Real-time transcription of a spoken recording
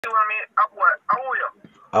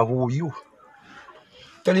Who you?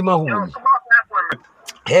 Tell him who me.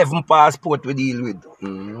 Heaven passport we deal with.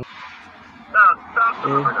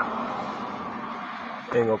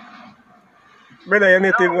 Hang up. Brother, you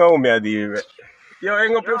need to know me I deal with. Yo,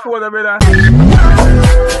 hang up your phone, brother.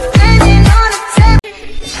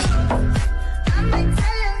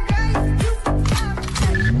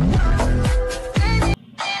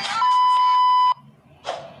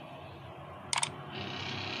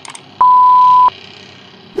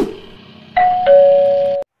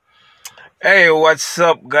 Hey, what's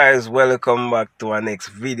up guys? Welcome back to our next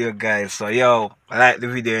video, guys. So yo, like the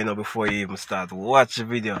video, you know, before you even start, watch the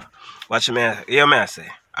video. Watch me, hear me I say.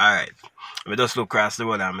 Alright. We just look across the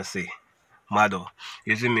road and I say, Mado.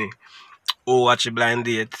 You see me? Oh, watch the blind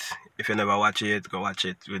date. If you never watch it, go watch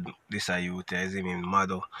it with this youth. You see me?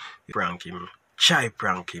 Mado. Prank him. Try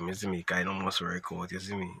prank him, you see me? Kind of must work out, you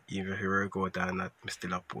see me? Even if you work out or not, I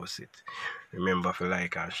still post it. Remember to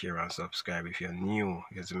like and share and subscribe if you're new,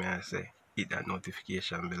 you see me I say. Hit that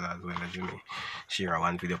notification bell as well, as you me share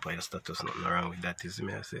one video for your status, nothing wrong with that, is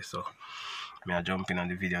me I say. So me I jump in on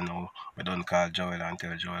the video now. I don't call Joel and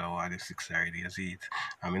tell Joel what the 6 already, you see it.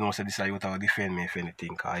 And I know say this is what will defend me if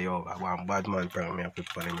anything, cause yo, I want bad man prank me and put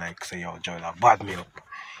for him like say yo Joel I bad me up.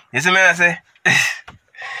 You see me I say?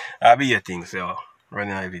 I'll be your thing, so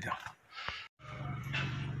running the video.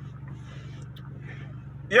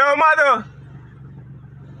 Yo Mado!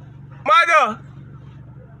 Mado!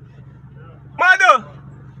 Mado!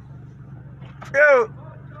 Yo!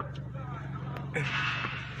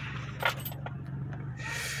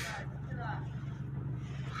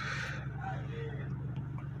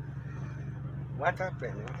 What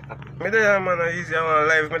happened? Me there man, easy, I'm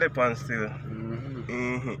live, me the pan still.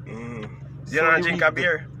 You don't drink a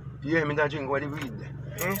beer? Yeah, me don't drink what the weed.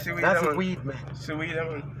 See weed, That's man. weed, man. See weed,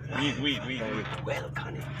 man. Weed. Well,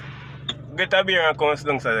 Connie. Get a beer and come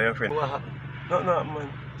alongside of your friend. What happened? No, man.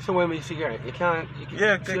 So when we cigarette, you can't.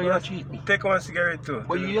 Yeah, take one cigarette too.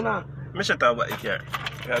 But you know. Me shut up, but you can't.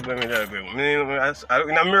 Yeah, go me there, go. Me, I look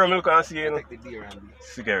in the mirror, me look and see you know. Take the beer and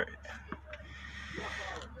Cigarette.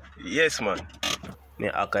 Yes, man. Me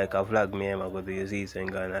act like a vlog, me I go to use this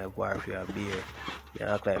and go and have war for a beer. Me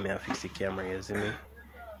act like me I fix the camera, you see me?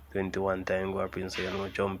 21 times go up in so you know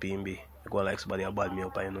jump in be. I go like somebody a bad me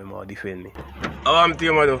up and you know him defend me. How am to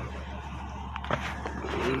you, Mado?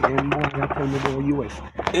 Them boy you tell me about US.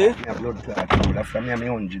 Eh? Me a blood clot. That's from me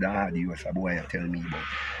 100 and hard US a boy you tell me about.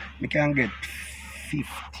 Me can get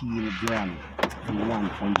 15 grand from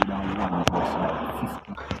 101 US.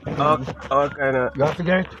 50. How kind of... You have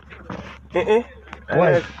cigarette?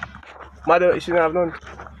 Why? Mado, you shouldn't have none.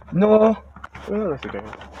 No. No,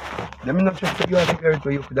 cigarette. Let me not just say you have cigarette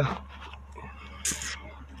where you could have.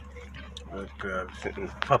 Okay,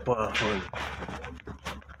 Papa phone.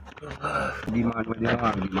 The man when they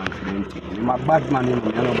want the man for them thing. I'm a bad man, you know,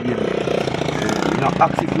 you know, you know,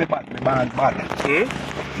 ask if me bad.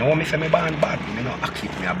 No, me say me bad. Me no ask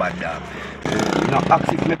if me a bad dog. You know,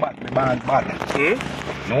 ask if me bad.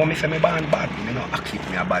 No, me say me bad. Me no ask if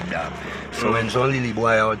me a bad dog. So when some lily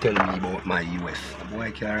boy out tell me about my US, the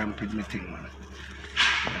boy can't ramp with me thing, man.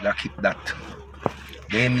 I keep that.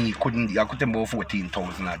 Then me couldn't, I couldn't buy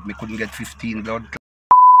 14,000. Me couldn't get 15 blood.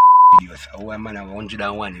 US. Oh, I'm on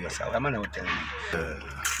 101 US. I'm on tell me.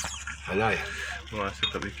 I lie. I want to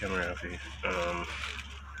set up the camera for you.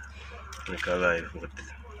 Make a live, but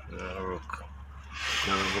rook.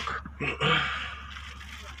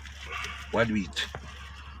 What do we eat?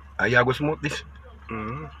 Are you going to smoke this? You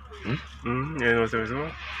know what I'm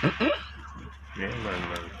saying? Yeah, man.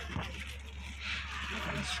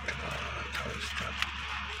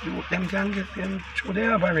 You them can get them. So they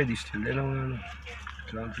have already still. They don't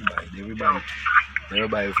want to buy. They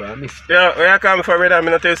buy for me. Yeah, where you come from, brother? I'm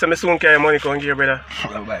not tell you some soon carry money come here, brother.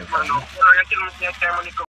 They buy for me.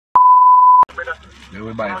 They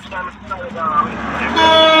will buy for me.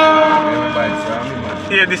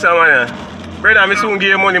 Yeah, this man. Brother, I soon give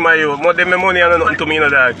you money, my you. More than my money and nothing to me, no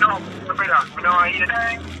dog. No, brother. I don't hear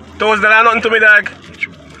that. $1,000 nothing to me, dog.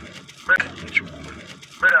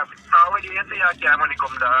 Brother, when you say you carry money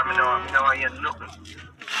come down, I don't hear nothing.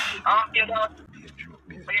 I don't hear that.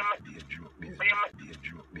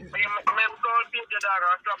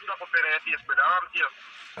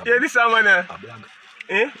 Yeah, this man.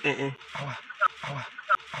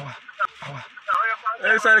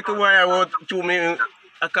 It's like a boy I want to me.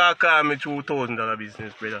 I can't call me $2,000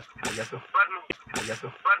 business, brother.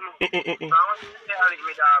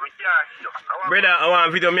 Brother, I want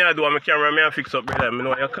a video me I do on my camera, me I fix up, brother. I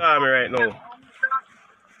know you call me right now.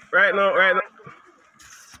 Right now, brother.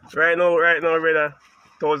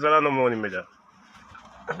 $1,000 no money, brother.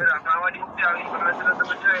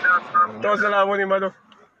 $1,000 money, mother.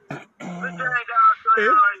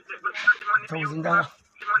 $1,000.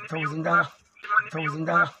 $1,000.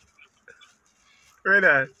 $1,000.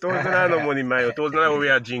 Brother, $1,000 no money, man. $1,000 we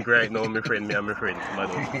are drink right now, my friend, me and my friend,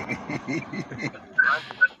 mother.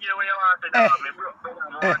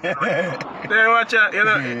 Then watch out,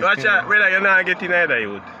 brother, you're not getting either,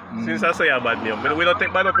 youth. Since I saw you bad me up. We don't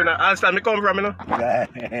take bad up in Alston, me come from, you know?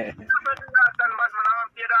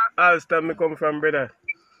 Alston, me come from, brother.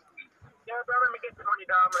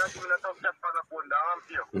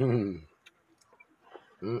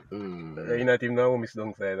 You not even know Miss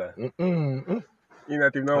Dong say that. You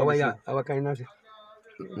not even know Miss Dong. How kind of?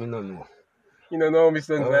 Me no know. You don't know Miss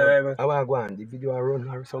Dong say that. How I go on? The video run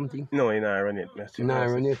or something? No, you not run it. You not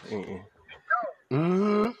run it?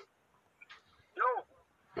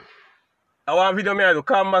 I want video me I do.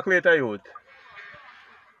 Come back later, youth.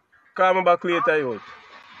 Come back later, youth.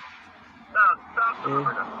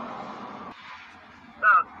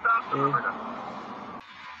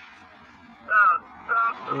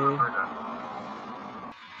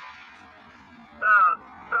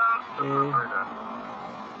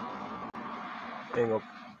 Hang up.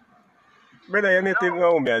 Brother, you need to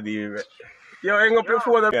know me a deal. Yo, hang up your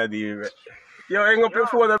phone. Yo, hang up your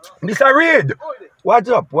phone. Mr. Reed! What's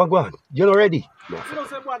up? What going on? You not ready? You don't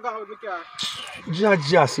say what got with the car.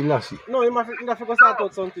 Just Lassie. No, you have to go start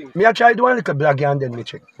out something. Me I try do one little blog and then me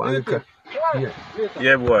check. One little. Yeah.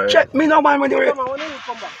 Yeah, boy. Check me now, man, when you're ready. Come on, when you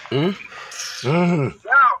come back.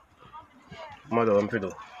 Mother, I'm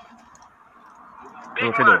fiddle.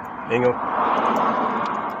 Hang up.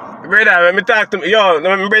 Brother, let me talk to me. Yo,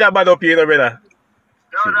 my brother bad up here, no, brother.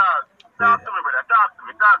 Yo, dog. Talk to me, brother. Talk to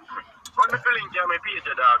me. When me feeling here, my page,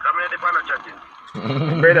 dog. I'm ready for the chatting.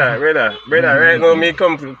 Brother, right now, me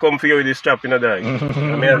come for you with this strap, you know, dog. I mean, I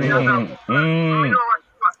know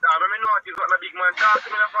what he's got a big man. Talk to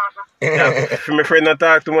me, the person. for my friend not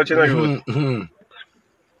talk too much, you know, you.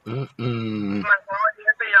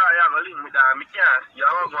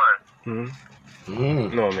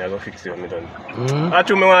 No, me I go fix you, me done.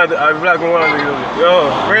 Actually, me want I vlog me want to yo,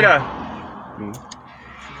 brother.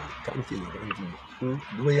 Continue. Do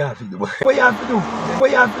what you have to do. What you have to do. What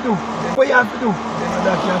you have to do. What you have to do.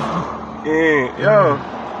 That's you have to do. Yo,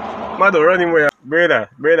 mother running where, brother.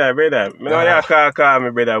 Me know you call me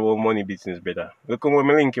brother about money business, brother. Look come with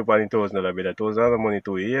me link you on $1,000, brother. $1,000 money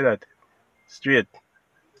too. You hear that? Straight.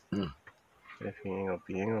 Hang up.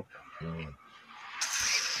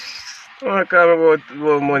 Oh, call me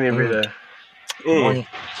about money, brother. Money.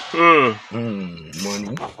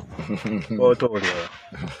 Money. About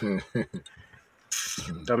 $1,000.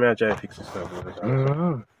 Tell me I try to fix this stuff,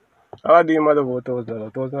 brother. How do you matter about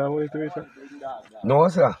 $1,000? $1,000 money to you, sir? No,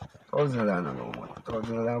 sir. $1,000 no money.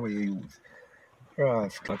 $1,000 what you use.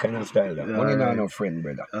 What kind of style that? Money not no friend,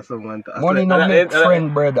 brother. Money don't make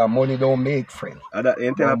friend, brother. Money don't make friend.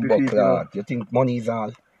 You think money is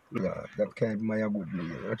all? Yeah, that can't be my good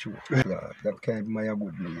meal. That's true. Yeah, that can't be my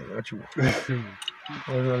good meal. That's true.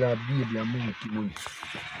 Oh, no, that baby and money.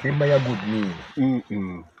 Can't buy a good meal.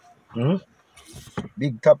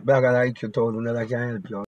 Big top bag like you $1,000 can help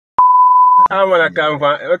you. How man I come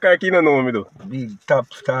from? What kind of kid know me do? Big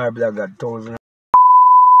top star bag at $1,000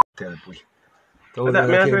 help we.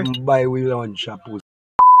 $1,000 can buy we lunch a pussy.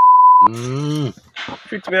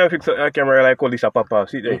 Fix me and fix a camera like all this a pop-up.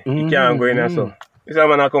 See there? You can't go in there so. This a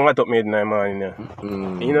man I come up me in the morning.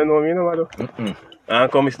 You don't know me no matter?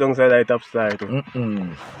 And come down side the top side too.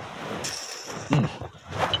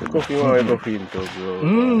 Coffee one coffee into bro.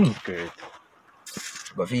 Great.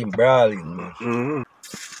 Coffee brawling man.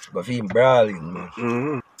 Coffee brawling man.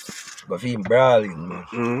 Coffee brawling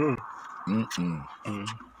man.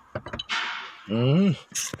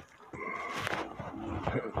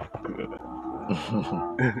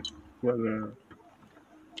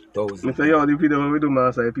 Mr. Yo, the video we do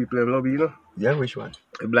master people in lobby, you know? Yeah, which one?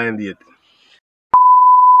 A blind date.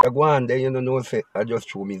 I go on there, you know, say, I just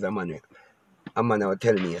threw me the money. A man will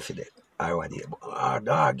tell me yesterday, I want it. Ah,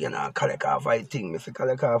 dog, you know, collect off I think. Mr.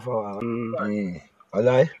 collect off. I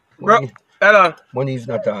lie? Bro, hello. Money is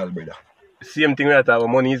not all, brother. Same thing we are talking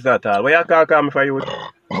about, money is not all. Why you call me for you?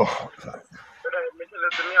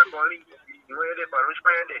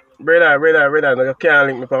 Brother, no, you can't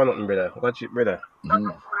link me for nothing, brother. Watch it, brother.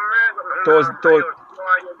 Toes.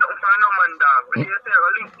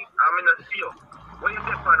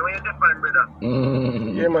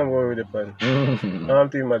 Yeah, man, go with the pan. I'm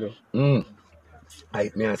team, man.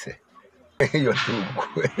 I me say. You're too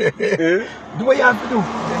good. Do what you have to do.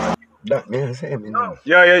 That me I say me no.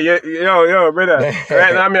 Yo, brother.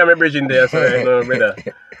 Right now, I'm bridging there, so right now, brother.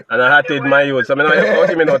 And I had to my youth, so I don't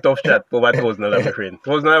see me no tough chat over $1,000, my friend.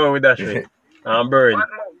 $1,000 with that shit. I'm burned.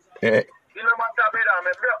 You know what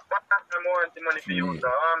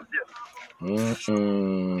I'm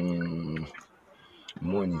saying?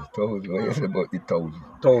 Money, 1,000. What you say about the 1,000?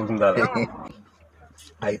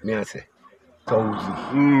 $1,000. Me I say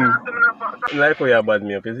 1,000. Like how you bad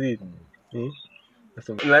me up, is it?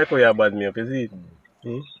 Like how you bad me up, is it?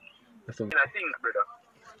 Yeah,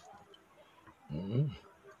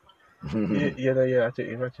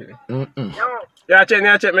 I check it.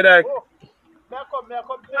 Yeah, check me, dog. May I come?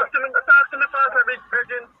 Talk to me first,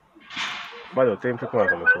 Virgin. But time to come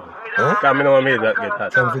from my phone. Because I don't want me that get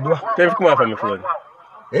hot. Time to do what? Time to come from my phone.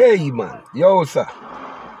 Hey man, yo sir.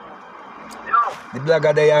 Yo, The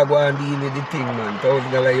blogger there you go and deal with the thing man.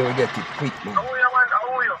 $1,000 you will get it quick man. how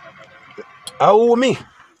are you? How me? Who's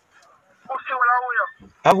you?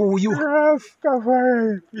 How are you? How you?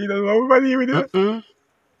 Rastafari. You don't know nobody with it. How are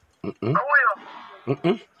you?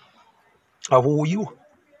 How you? Who's you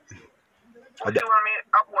and me?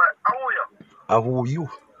 How are you? How you?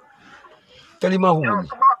 Tell him how Yo, me. come out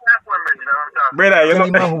that one, Virgin. I'm talking. Brother, you Tell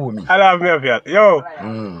him know. how me. I love me up here. Yo,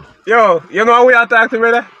 Mm. you know how we attack to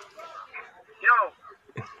brother? Yo,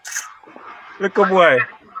 Look a boy.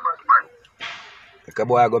 Like a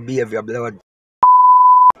boy go behave your blood.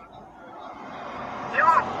 yo,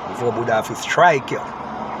 Before Buddha have to strike you.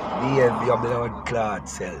 Behave your blood clot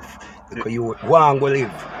self. Because you want to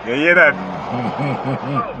live. You hear that?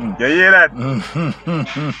 You hear that?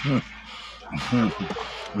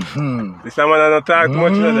 This man don't talk too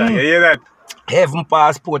much of that. You hear that? Heaven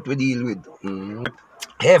passport we deal with.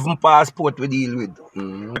 Heaven passport we deal with.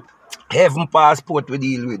 Heaven passport we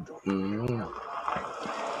deal with. You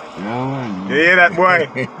hear that, boy?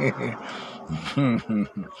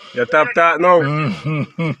 You tap now.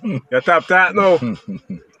 You tap now.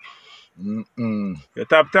 You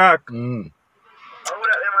tap. how would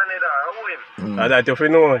that man there? How him? And that if you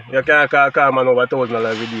know, you can't call man over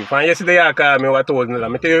 $1,000 with you. From yesterday you call me over $1,000.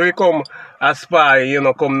 I tell you, we come as spy, you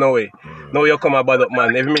know, come no way. Now you come a bad up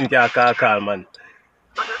man. Every minute you call man.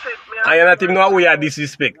 But you said me And you not even know how we are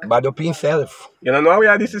disrespect. Bad up himself. You don't know how we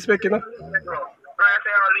are disrespect, you know? Right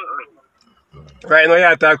there, link me. Right now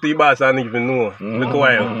you talk to your boss and even know. Look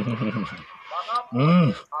why.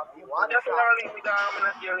 Just link me down. I'm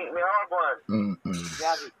not here link me. I'm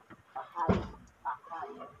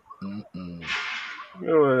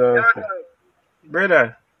going.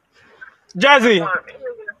 Brother. Jazzy.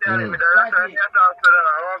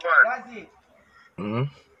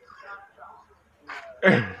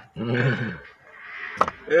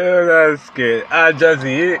 Yeah, that's good.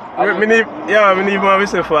 Jazzy. Me need more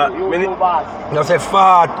say for. You say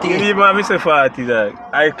 40. Me need more say 40 dog.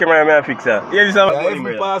 I come here and fix that. Yeah, this is Yeah, money, even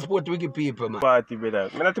brother. passport we give people man. 40, brother.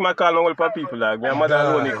 Me not even call no whole for people dog. My mother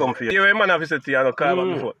only come for you. You man have to say I don't call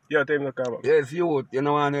back before. You tell me no call back. Yes, you don't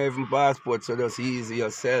want to even passport, so just easy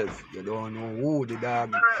yourself. You don't know who the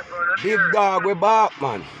dog. Big dog we back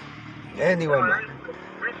man. Anyway man.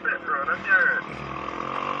 Respect, bro. That's your.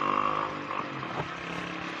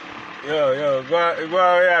 Yo, go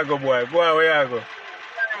where you go, boy. Go where you go.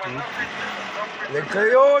 Like a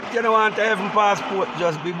youth, you don't want to have a passport,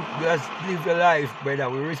 just live your life, brother.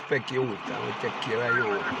 We respect you and we take care of you.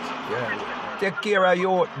 Yeah. Take care of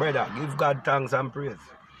you, brother. Give God thanks and praise.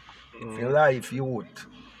 It's your life, youth.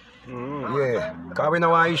 Yeah. Because we don't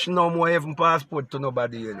want to issue no more having passport to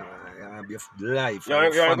nobody, you know. Your life. You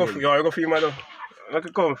go for him, though? I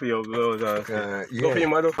can come for you, bro. Go for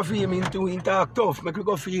him, though. Go for him in talk tough. Make we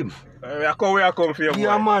go for him. I come for you, boy.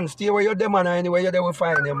 Yeah, man. Stay where you're there, man. Anyway, you're there, we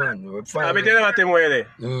find you, man. We find I bet you never tell me where you're there.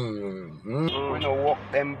 We don't walk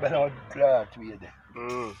them blood clot with them.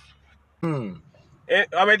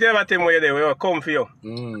 I bet you never tell me where you're there. We come for you.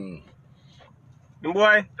 Boy. Sorry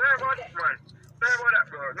about that, man.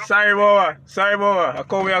 Bro. Sorry, boy. I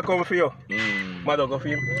come for you. Mother, go for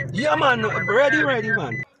him. Yeah, man. Ready,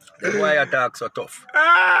 man. That's why you talk so tough.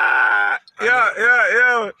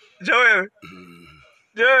 Yo. Joel.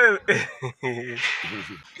 You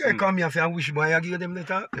come here and wish boy I give them the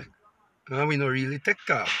talk. And we don't really take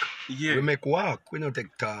talk. Yeah. We make walk, we don't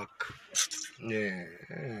take talk. Yeah.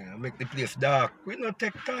 Make the place dark, we don't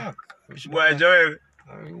take talk. Boy, Joel.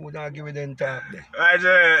 We would not give them talk there. Boy,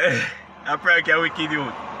 Joel. I prank you wicked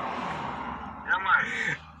youth. Yeah, man.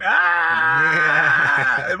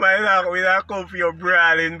 Yeah. We don't come for your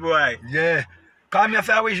brawling, boy. Yeah. Come here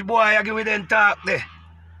and wish boy I give them talk there.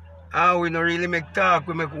 We don't really make talk,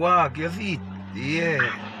 we make walk, you see it?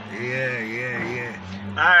 Yeah.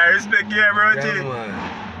 Alright, respect you, bro. Yeah, man.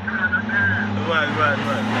 Man.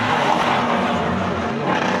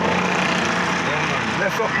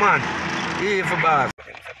 Bless up, man. Here for boss.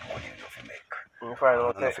 You find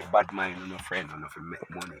out Enough for bad mind, enough friend, enough for make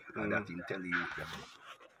money. And that him tell you.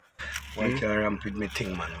 Why can't ramp with me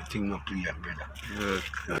thing, man? My thing not clear, brother.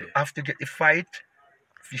 You have to get the fight.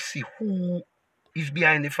 If you see who is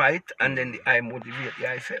behind the fight, and then the eye motivate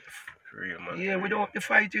yourself. Real, man. Yeah, without the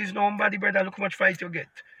fight, is nobody, brother. Look how much fight you get.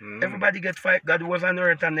 Everybody get fight. God was on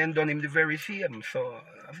earth and then done him the very same. So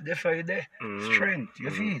that's why you're there. Strength, you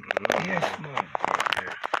see it? Yes, man.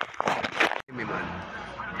 Me, man.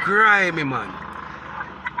 Grimy, man.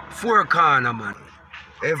 Four corner, man.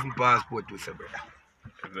 Every passport with a brother.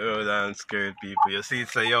 Very damn scared people. You see,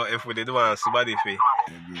 so yo, if we did want somebody fee.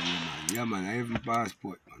 Yeah, man. Every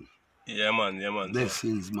passport, man. Yeah, man.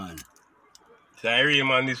 Blessings, man. So I really,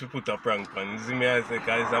 man, this we put a prank on. You see me, I say,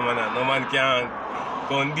 because no man can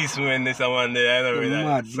go on this when this one there, I know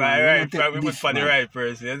that. So I prank, we put for the right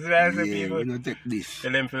person. You see what I say, people? We don't take this.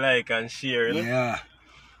 Tell them to like and share, you know? Yeah.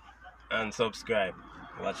 And subscribe.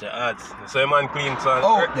 Watch your ads. So the man clean, son.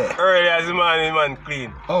 Out there. Early as the man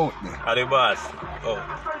clean. Out there. Are the boss.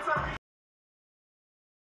 Oh.